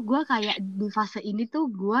 Lo tahu gue kayak di fase ini tuh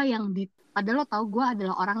gue yang padahal lo tahu gue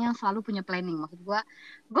adalah orang yang selalu punya planning. Maksud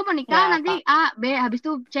gue menikah nanti A, B, habis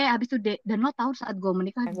itu C, habis itu D. Dan lo tahu saat gue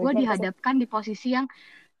menikah, gue dihadapkan di posisi yang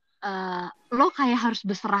lo kayak harus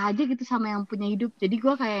berserah aja gitu sama yang punya hidup. Jadi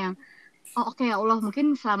gue kayak yang oke, ya Allah,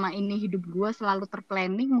 mungkin selama ini hidup gue selalu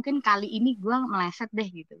terplanning, mungkin kali ini gue meleset deh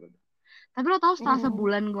gitu. Tapi lo tahu setelah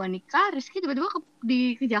sebulan gue nikah, Rizky tiba-tiba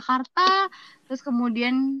ke Jakarta, terus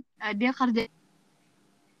kemudian dia kerja.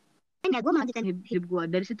 Enggak, gue melanjutkan hidup gue.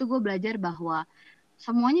 Dari situ gue belajar bahwa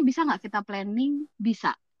semuanya bisa nggak kita planning?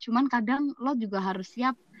 Bisa. cuman kadang lo juga harus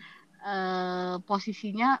siap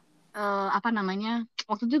posisinya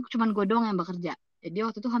waktu itu cuman gue doang yang bekerja. Jadi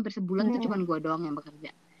waktu itu hampir sebulan itu cuman gue doang yang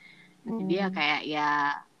bekerja. Jadi ya kayak ya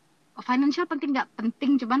financial penting nggak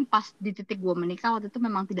penting, cuman pas di titik gue menikah waktu itu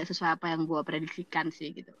memang tidak sesuai apa yang gue prediksikan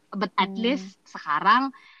sih gitu. But at least sekarang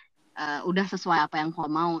udah sesuai apa yang gue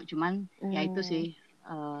mau. Cuman ya itu sih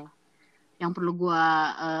yang perlu gue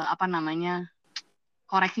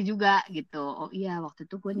koreksi juga gitu. Oh iya, waktu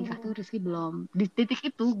itu gue nikah tuh Rizky belum. Di titik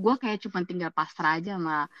itu gue kayak cuma tinggal pasrah aja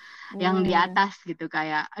sama yang di atas gitu.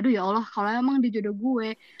 Kayak aduh ya Allah, kalau emang dia jodoh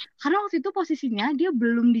gue. Karena waktu itu posisinya dia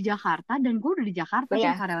belum di Jakarta dan gue udah di Jakarta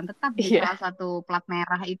sih, karyawan tetap di salah satu plat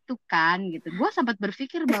merah itu kan gitu. Gue sempat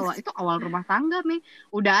berpikir bahwa itu awal rumah tangga nih.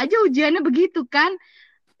 Udah aja ujiannya begitu kan.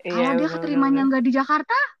 Kalau dia keterimanya nggak di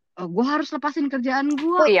Jakarta, gue harus lepasin kerjaan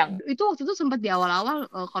gue. Itu waktu itu sempat di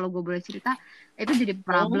awal-awal kalau gue boleh cerita, itu jadi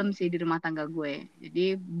problem sih di rumah tangga gue.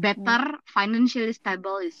 Jadi better financially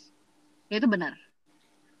stable itu benar.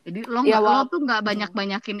 Jadi lo tuh nggak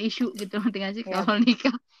banyakin isu gitu, ngerti nggak sih kalau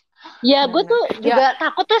nikah? Ya gue tuh juga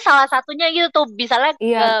takut tuh salah satunya gitu tuh, misalnya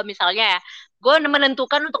misalnya ya, gue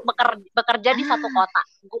menentukan untuk bekerja di satu kota.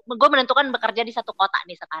 Gue menentukan bekerja di satu kota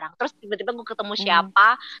nih sekarang. Terus tiba-tiba gue ketemu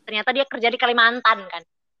siapa, ternyata dia kerja di Kalimantan kan.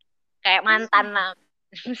 Kayak mantan lah.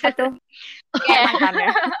 Satu. Kayak mantannya.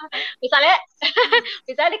 misalnya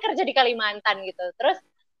dia kerja di Kalimantan gitu. Terus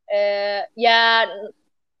ya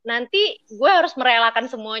nanti gue harus merelakan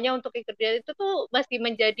semuanya untuk ikut dia, itu tuh masih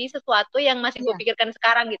menjadi sesuatu yang masih gue pikirkan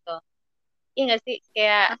sekarang gitu. Iya nggak sih?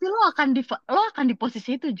 Kayak tapi lo akan di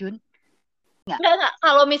posisi itu, Jun. Enggak.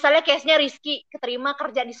 Kalau misalnya case-nya Rizky keterima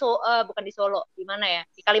kerja di bukan di Solo, di mana ya?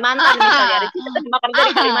 Di Kalimantan misalnya. Rizky keterima kerja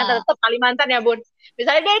di Kalimantan, tetap Kalimantan ya, Bun.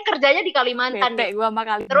 Misalnya dia kerjanya di Kalimantan. Gua sama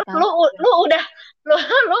Kalimantan. Terus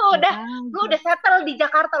lu udah settle di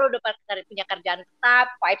Jakarta, lu udah punya kerjaan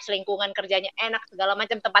tetap, vibes lingkungan kerjanya enak, segala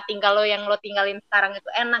macam, tempat tinggal lo yang lo tinggalin sekarang itu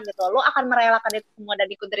enak gitu. Lo akan merelakan itu semua dan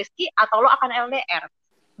ikut Rizky, atau lo akan LDR?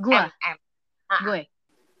 Gue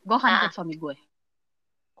akan ikut suami gue.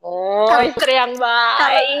 Oh, istri yang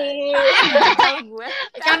baik.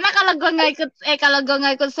 Karena kalau gue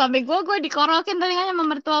nggak ikut suami gue dikorokin telinganya sama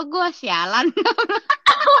mertua gue, sialan.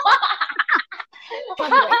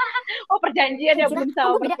 Perjanjian ya belum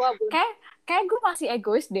sama mertua gue. Kayak gue masih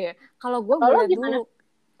egois deh. Kalau gue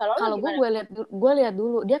lihat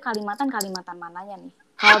dulu dia Kalimantan mananya nih.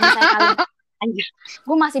 Kalau misalnya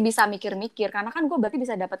gue masih bisa mikir-mikir, karena kan gue berarti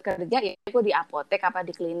bisa dapat kerja ya gue di apotek apa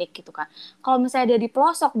di klinik gitu kan. Kalau misalnya dia di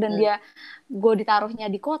pelosok dan gue ditaruhnya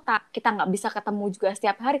di kota, kita nggak bisa ketemu juga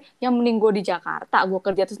setiap hari, yang mending gue di Jakarta, gue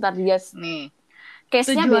kerja terus ntar dia nih.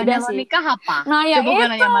 Case-nya beda sih. Nikah apa? Nah ya coba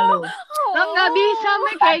nanya sama lu. Lo nggak bisa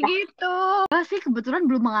kayak gitu. Gue sih kebetulan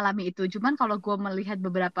belum mengalami itu. Cuman kalau gue melihat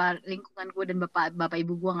beberapa lingkungan gue dan bapak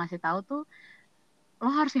ibu gue ngasih tahu tuh,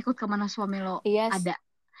 lo harus ikut kemana suami lo ada.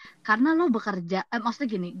 Karena lo bekerja,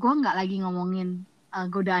 maksudnya gini, gue nggak lagi ngomongin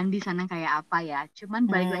godaan di sana kayak apa ya. Cuman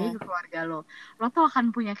balik lagi ke keluarga lo. Lo tuh akan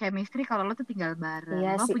punya chemistry kalau lo tuh tinggal bareng.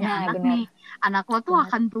 Lo punya anak nih. Anak lo tuh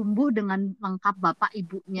akan tumbuh dengan lengkap bapak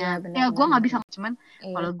ibunya. Gue nggak bisa. Cuman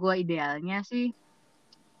kalau gue idealnya sih,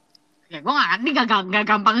 ya gue nggak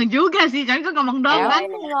gampang juga sih. Jadi gue ngomong doang kan.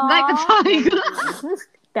 Nggak ikut suami gue.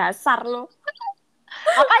 Dasar lo.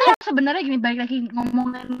 Makanya sebenarnya gini, balik lagi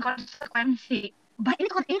ngomongin konsekuensi.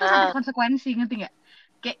 Ini sampai konsekuensi, ngerti nggak?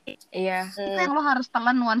 Kayak itu yang lo harus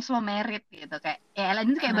telan once lo married gitu. Kayak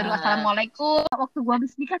ini tuh kayak baru assalamualaikum. Waktu gue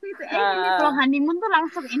habis nikah tuh itu ini pulang honeymoon tuh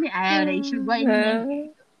langsung ini ada isu gue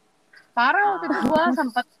ini. Parah waktu itu gue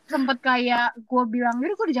sempet kayak gue bilang,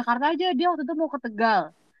 yaudah gue di Jakarta aja. Dia waktu itu mau ke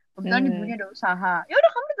Tegal. Kebetulan ibunya ada usaha. Ya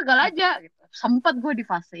udah kamu di Tegal aja. Gitu. Sempet gue di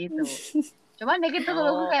fase itu. Cuman ya gitu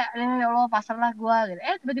kalau gue kayak ya Allah pasrah lah gue gitu.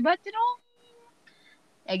 Tiba-tiba dong.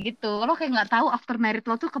 Ya gitu, lo kayak nggak tahu after married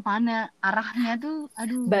lo tuh kemana arahnya tuh,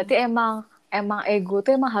 aduh. Berarti emang ego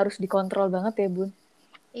tuh emang harus dikontrol banget ya, Bun.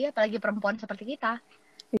 Iya, apalagi perempuan seperti kita.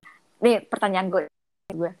 Nih pertanyaan gue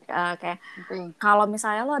kayak kalau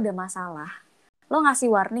misalnya lo ada masalah, lo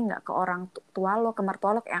ngasih warning nggak ke orang tua lo, ke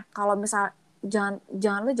mertua lo, kayak kalau misal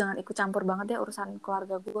jangan ikut campur banget ya urusan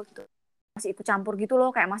keluarga gue gitu. Masih ikut campur gitu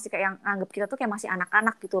lo, kayak masih kayak yang anggap kita tuh kayak masih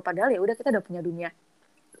anak-anak gitu, padahal ya udah kita udah punya dunia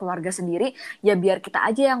keluarga sendiri, ya biar kita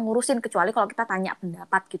aja yang ngurusin, kecuali kalau kita tanya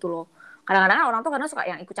pendapat gitu loh. Kadang-kadang orang tuh kadang suka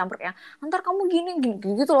yang ikut campur kayak, ntar kamu gini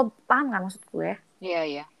gitu loh, paham kan maksud gue?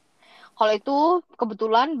 Iya. Kalau itu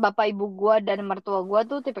kebetulan bapak ibu gue dan mertua gue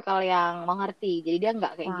tuh tipikal yang mengerti, jadi dia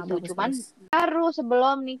nggak kayak gitu. Cuman baru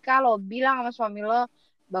sebelum nikah lo bilang sama suami lo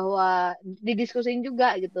bahwa didiskusin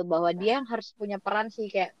juga gitu, bahwa dia yang harus punya peran sih,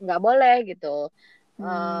 kayak nggak boleh gitu.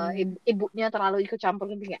 ibunya terlalu ikut campur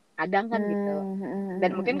gitu ya. Kadang kan gitu.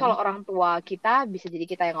 Dan mungkin kalau orang tua kita bisa jadi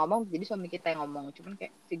kita yang ngomong, jadi suami kita yang ngomong. Cuman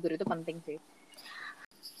kayak figur itu penting sih.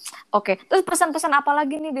 Oke, terus pesan-pesan apa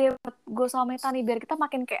lagi nih deh buat gue sama Meta nih biar kita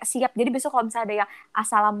makin kayak siap. Jadi besok kalau misalnya ada yang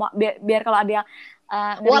biar kalau ada yang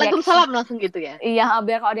Waalaikumsalam langsung gitu ya. Iya,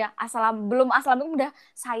 biar kalau ada belum assalamualaikum udah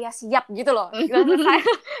saya siap gitu loh.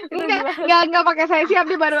 Enggak pakai saya siap,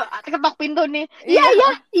 dia baru ketok pintu nih. Iya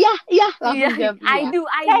langsung jawab. I do.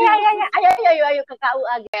 Ayo ke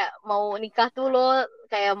KUA kayak mau nikah tuh lo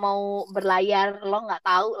kayak mau berlayar, lo nggak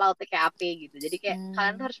tahu lautnya kayak apa gitu. Jadi kayak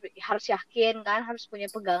kalian tuh harus yakin, kan harus punya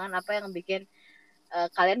pegangan apa yang bikin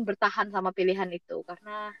kalian bertahan sama pilihan itu.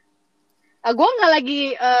 Karena gue nggak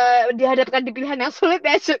lagi dihadapkan di pilihan yang sulit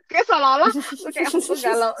ya, kayak seolah-olah kayak aku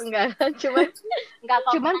galau, enggak.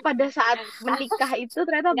 Cuman pada saat menikah itu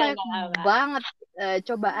ternyata banyak banget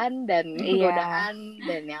cobaan dan godaan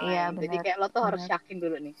dan yang lain. Jadi kayak lo tuh harus yakin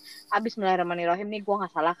dulu nih. Abis Bismillahirrahmanirrahim nih, gue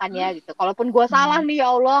nggak salah kan ya gitu. Kalaupun gue salah nih, ya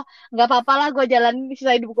Allah, nggak apa-apa lah, gue jalanin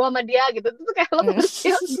sisa hidup gue sama dia gitu. Itu kayak lo harus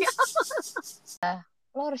siap.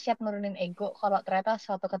 Lo harus siap nurunin ego kalau ternyata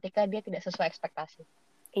suatu ketika dia tidak sesuai ekspektasi.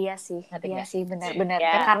 Iya sih, benar.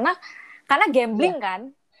 Ya. Karena gambling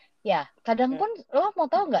kan. Ya, kadang pun lo mau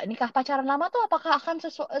tahu nggak, nikah pacaran lama tuh apakah akan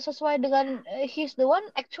sesuai dengan he's the one?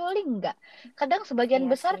 Actually nggak. Kadang sebagian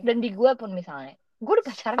besar sih. Dan di gue pun misalnya, gue udah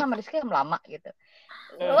pacaran sama Rizky yang lama gitu.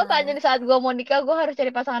 Lo tanya di saat gue mau nikah, gue harus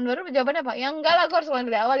cari pasangan baru, jawabannya apa? Ya enggak lah, gue harus mulai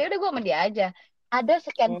dari awal. Ya udah gue sama dia aja. Ada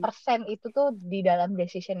sekian persen itu tuh di dalam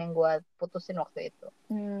decision yang gue putusin waktu itu.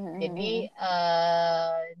 Jadi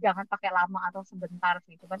jangan pakai lama atau sebentar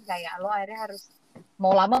sih. Cuman kayak lo akhirnya harus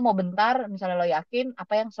mau lama mau bentar. Misalnya lo yakin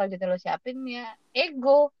apa yang selanjutnya lo siapin ya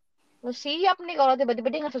ego. Lo siap nih kalau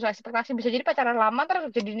tiba-tiba dia nggak sesuai ekspektasi. Bisa jadi pacaran lama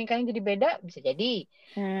terus jadi nikahnya jadi beda. Bisa jadi.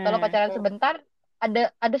 Kalau pacaran sebentar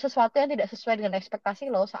ada sesuatu yang tidak sesuai dengan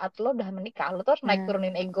ekspektasi lo saat lo udah menikah. Lo tuh harus naik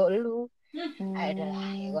turunin ego lo.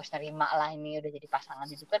 Adalah ya gue harus terima lah, ini udah jadi pasangan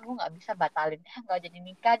hidup kan, gue nggak bisa batalin nggak jadi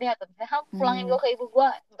nikah deh atau misalnya pulangin gue ke ibu gue,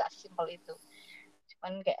 nggak sesimpel itu.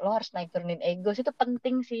 Cuman kayak lo harus naik turunin ego sih, itu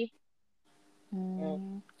penting sih.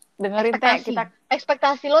 Dengerin kita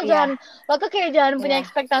ekspektasi lo jangan, lo tuh kayak jangan punya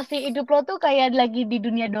ekspektasi hidup lo tuh kayak lagi di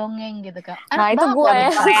dunia dongeng gitu kan. Nah itu gue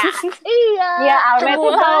iya Alme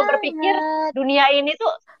tuh kalau berpikir dunia ini tuh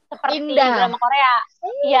seperti drama Korea.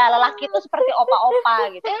 Iya, lelaki itu seperti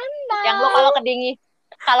opa-opa gitu. Yang lo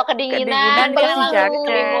kalau kedinginan dia langsung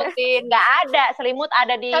selimutin. Nggak ada, selimut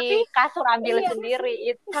ada di kasur, ambil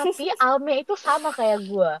sendiri. Tapi Alme itu sama kayak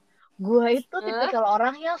gue. Gue itu tipikal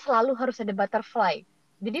orang yang selalu harus ada butterfly.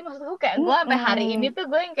 Jadi maksudku kayak gue sampai hari ini tuh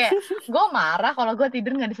gue yang kayak gue marah kalau gue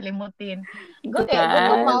tidur nggak diselimutin. Gue kayak gue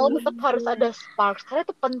tuh mau tetap harus ada sparks karena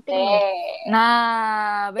itu penting.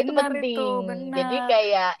 Nah, benar itu penting. Itu, benar. Jadi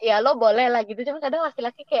kayak ya lo boleh lah gitu, cuma kadang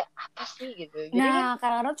laki-laki kayak apa sih gitu. Jadi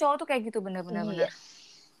kadang-kadang cowok tuh kayak gitu benar-benar.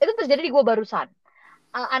 Itu terjadi di gue barusan.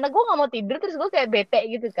 Anak gue nggak mau tidur terus gue kayak bete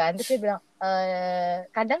gitu kan, terus dia bilang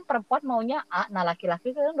kadang perempuan maunya A, nah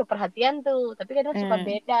laki-laki kan udah perhatian tuh, tapi kadang suka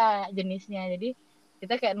beda jenisnya. Jadi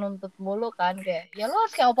kita kayak nuntut mulu kan, kayak ya lo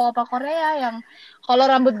harus kayak opa-opa Korea yang kalau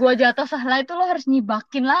rambut gua jatuh salah itu lo harus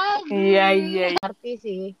nyibakin lagi. Iya. Ngerti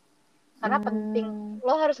sih, karena penting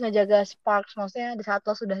lo harus ngejaga sparks, maksudnya di saat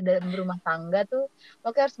lo sudah berumah tangga tuh lo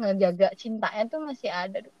harus ngejaga cintanya tuh masih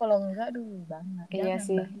ada. Kalau enggak banget. Iya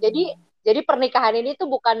sih. Jadi pernikahan ini tuh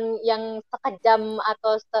bukan yang sekejam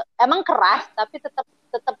atau emang keras, tapi tetap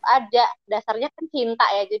ada dasarnya kan cinta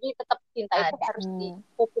ya. Jadi tetap cinta itu harus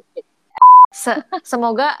dipupuk gitu.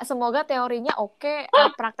 Semoga teorinya oke,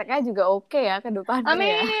 prakteknya juga oke ya ke depannya.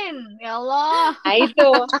 Amin. Ya Allah. Nah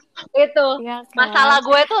itu. Ya, kan? Masalah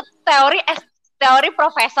gue tuh teori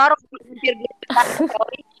profesor teori,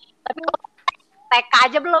 tapi TK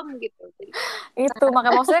aja belum gitu. Itu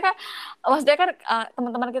makanya maksudnya kan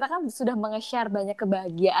teman-teman kita kan sudah menge-share banyak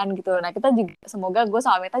kebahagiaan gitu. Nah, kita juga semoga gue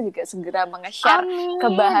sama Meta juga segera menge-share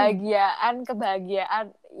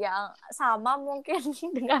kebahagiaan yang sama mungkin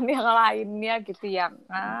dengan yang lainnya gitu ya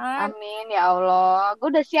kan. Amin ya Allah.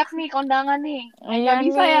 Gue udah siap nih kondangan nih. Nggak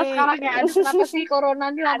bisa ya sekarang ya. Kenapa sih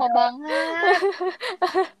corona nih lama banget.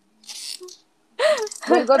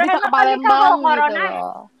 Biar gue bisa ke Palembang gitu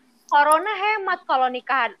loh. Corona hemat kalau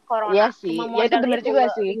nikah corona. Iya sih, ya itu benar juga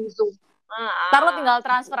sih. Ntar lo tinggal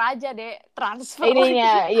transfer aja deh, transfer.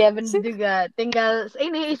 Ininya, iya benar juga. Tinggal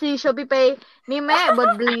ini isi Shopee Pay nih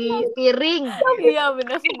buat beli piring. Iya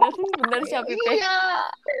benar Shopee Pay. Iya.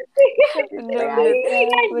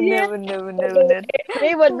 Benar.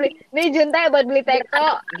 Nih buat beli, nih Junta buat beli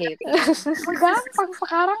teko gitu. Gampang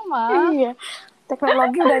sekarang mah. Iya.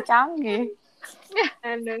 Teknologi udah canggih.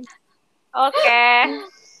 Oke.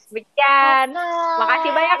 Becan.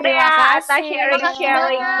 Makasih banyak deh ya atas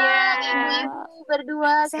sharing-sharingnya. Ibu-ibu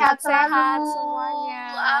berdua sehat-sehat semuanya.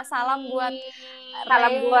 Salam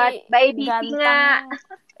buat baby singa.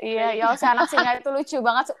 Iya, ya si anak singa itu lucu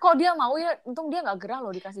banget. Kok dia mau ya? Untung dia nggak gerah loh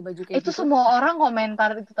dikasih baju kayak itu gitu. Semua orang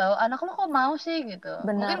komentar itu tahu. Anak lo kok mau sih gitu.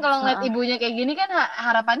 Bener. Mungkin kalau ngeliat ibunya kayak gini kan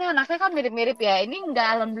harapannya anaknya kan mirip-mirip ya. Ini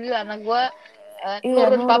enggak, alhamdulillah anak gue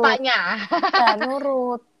nurut bapaknya.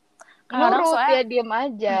 Nurut. Nurut ya, diem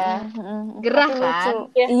aja. Gerah kan?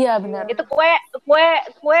 Iya benar. Itu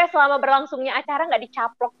kue selama berlangsungnya acara nggak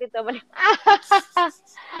dicaplok gitu.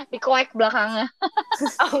 Dikoek belakangnya.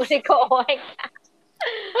 Oh, dikoek.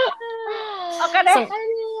 Oke deh.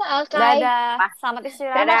 Oke. Dadah. Selamat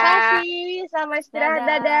istirahat. Terima kasih. Selamat istirahat.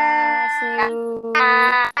 Dadah. See you.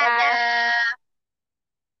 Dadah.